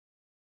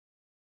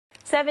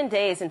7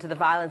 days into the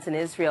violence in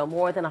Israel,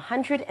 more than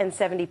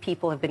 170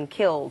 people have been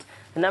killed,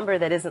 a number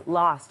that isn't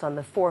lost on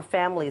the 4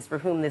 families for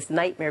whom this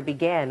nightmare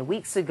began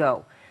weeks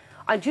ago.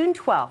 On June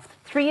 12th,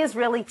 3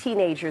 Israeli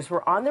teenagers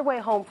were on their way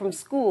home from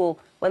school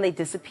when they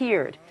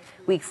disappeared.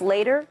 Weeks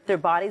later, their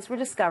bodies were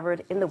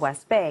discovered in the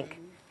West Bank.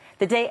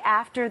 The day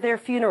after their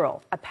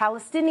funeral, a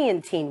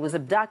Palestinian teen was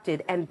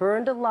abducted and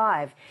burned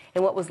alive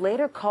in what was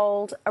later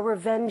called a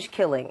revenge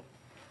killing.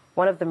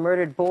 One of the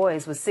murdered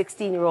boys was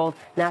 16-year-old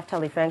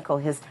Naftali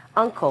Fraenkel. His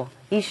uncle,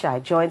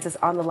 Yishai, joins us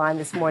on the line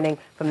this morning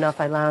from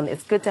Naftali.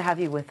 It's good to have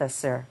you with us,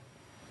 sir.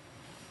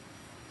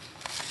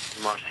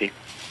 Marci.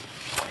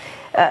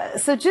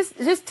 So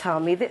just tell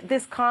me,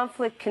 this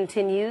conflict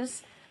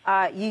continues.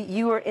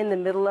 You are in the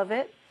middle of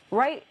it.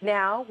 Right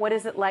now, what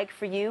is it like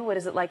for you? What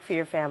is it like for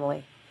your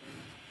family?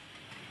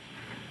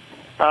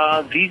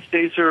 These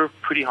days are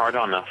pretty hard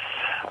on us.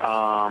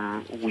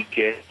 We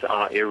get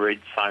air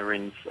raid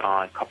sirens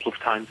a couple of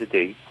times a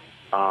day.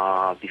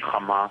 The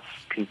Hamas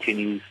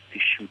continues to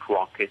shoot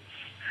rockets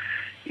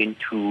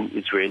into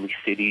Israeli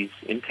cities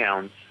and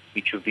towns.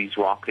 Each of these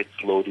rockets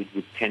loaded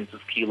with tens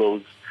of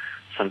kilos,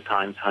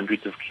 sometimes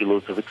hundreds of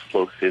kilos of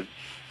explosives.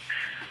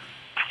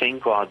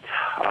 Thank God,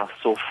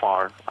 so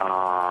far,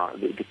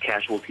 the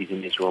casualties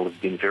in Israel have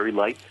been very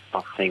light,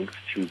 thanks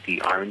to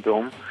the Iron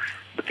Dome,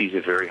 but these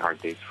are very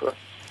hard days for us.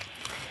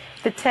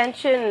 The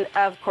tension,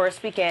 of course,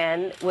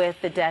 began with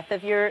the death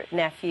of your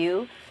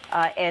nephew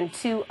and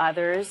 2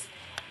 others.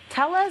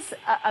 Tell us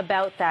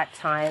about that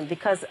time,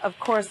 because, of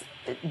course,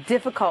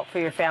 difficult for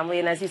your family,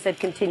 and as you said,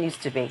 continues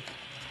to be.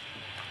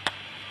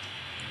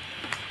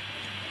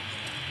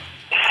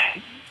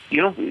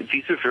 You know,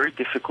 these are very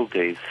difficult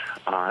days.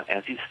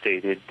 As you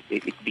stated,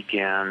 it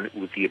began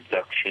with the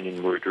abduction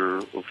and murder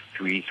of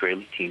 3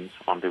 Israeli teens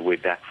on their way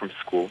back from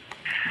school.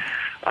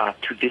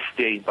 To this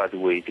day, by the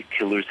way, the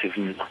killers have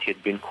not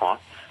yet been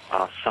caught.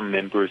 Some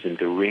members in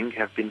the ring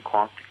have been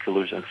caught. The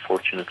killers,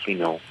 unfortunately,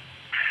 no.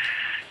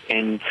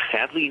 And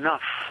sadly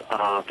enough,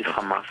 the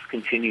Hamas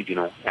continued,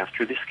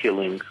 after this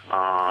killing,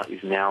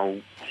 is now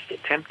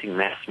attempting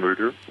mass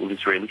murder of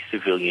Israeli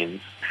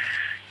civilians.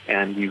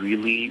 And we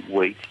really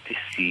wait to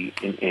see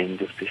an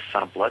end of this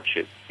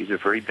bloodshed. These are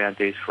very bad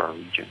days for our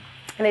region.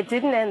 And it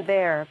didn't end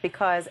there,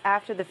 because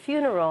after the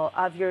funeral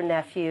of your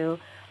nephew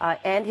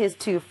and his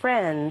 2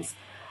 friends,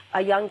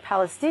 a young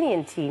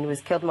Palestinian teen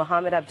was killed,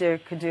 Mohammed Abdur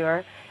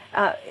Kadur.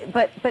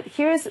 But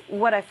here's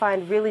what I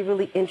find really,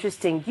 really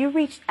interesting. You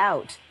reached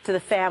out to the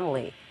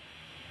family.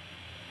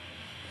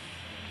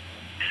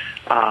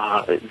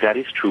 That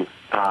is true.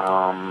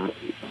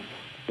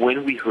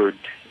 When we heard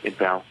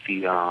about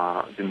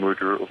the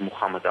murder of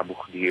Mohammed Abu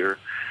Khadir,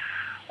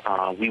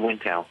 we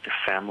went out, the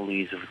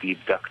families of the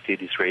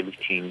abducted Israeli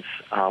teens,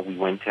 we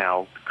went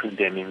out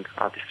condemning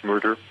this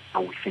murder.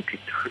 We think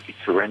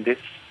it's horrendous.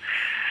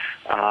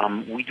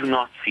 We do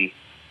not see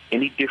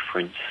any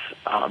difference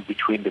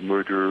between the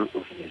murder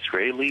of an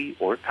Israeli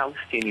or a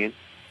Palestinian.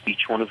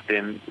 Each one of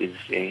them is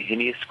a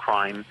heinous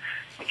crime.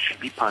 It should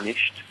be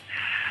punished.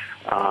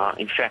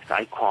 In fact,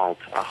 I called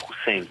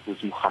Hussein,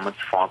 who's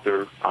Muhammad's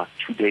father,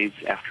 2 days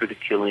after the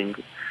killing,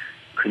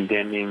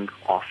 condemning,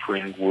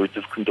 offering words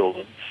of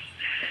condolence,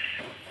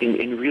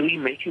 in really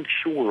making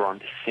sure we're on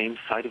the same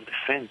side of the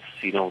fence,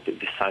 the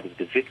side of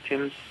the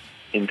victims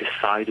and the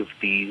side of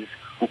these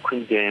who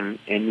condemn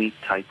any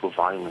type of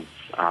violence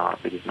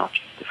that is not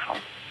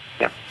justified.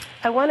 Yeah.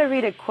 I want to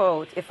read a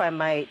quote, if I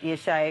might,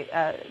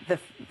 Yishai,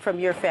 from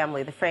your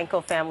family, the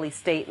Fraenkel family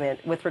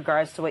statement with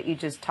regards to what you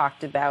just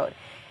talked about.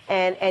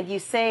 And you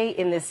say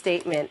in this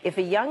statement, if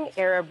a young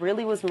Arab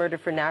really was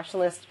murdered for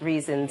nationalist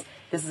reasons,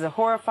 this is a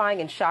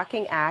horrifying and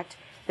shocking act.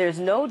 There's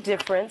no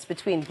difference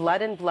between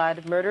blood and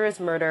blood. Murder is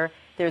murder.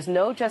 There's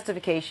no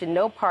justification,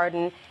 no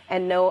pardon,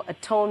 and no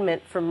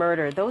atonement for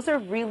murder. Those are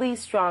really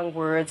strong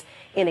words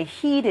in a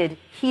heated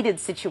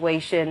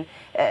situation.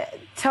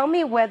 Tell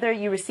me whether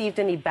you received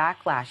any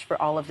backlash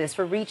for all of this,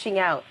 for reaching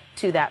out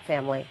to that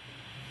family.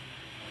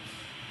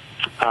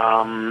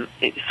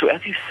 So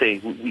as you say,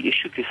 we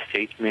issued this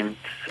statement,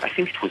 I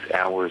think it was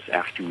hours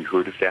after we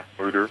heard of that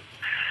murder.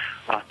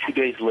 2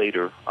 days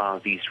later,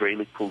 the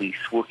Israeli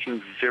police,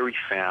 working very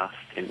fast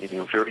and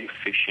very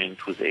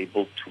efficient, was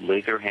able to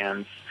lay their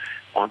hands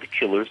on the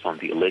killers, on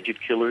the alleged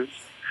killers.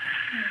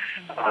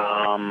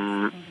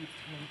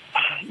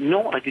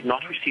 No, I did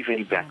not receive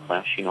any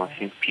backlash. I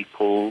think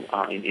people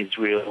in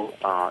Israel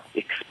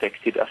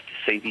expected us to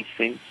say these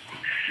things.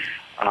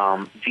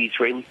 The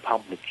Israeli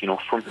public,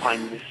 from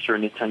Prime Minister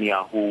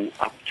Netanyahu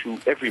up to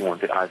everyone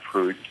that I've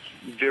heard,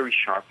 very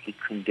sharply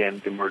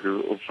condemned the murder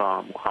of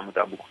Mohammed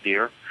Abu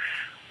Khadir.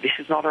 This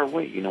is not our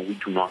way. We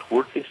do not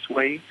work this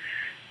way.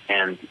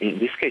 And in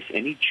this case,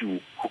 any Jew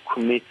who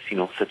commits,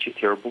 such a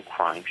terrible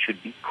crime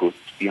should be put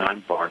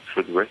behind bars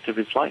for the rest of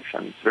his life.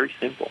 It's very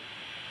simple.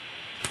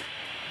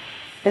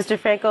 Mr.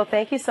 Fraenkel,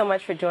 thank you so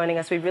much for joining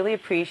us. We really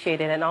appreciate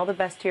it, and all the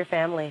best to your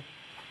family.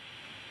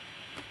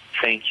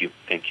 Thank you.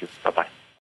 Thank you. Bye-bye.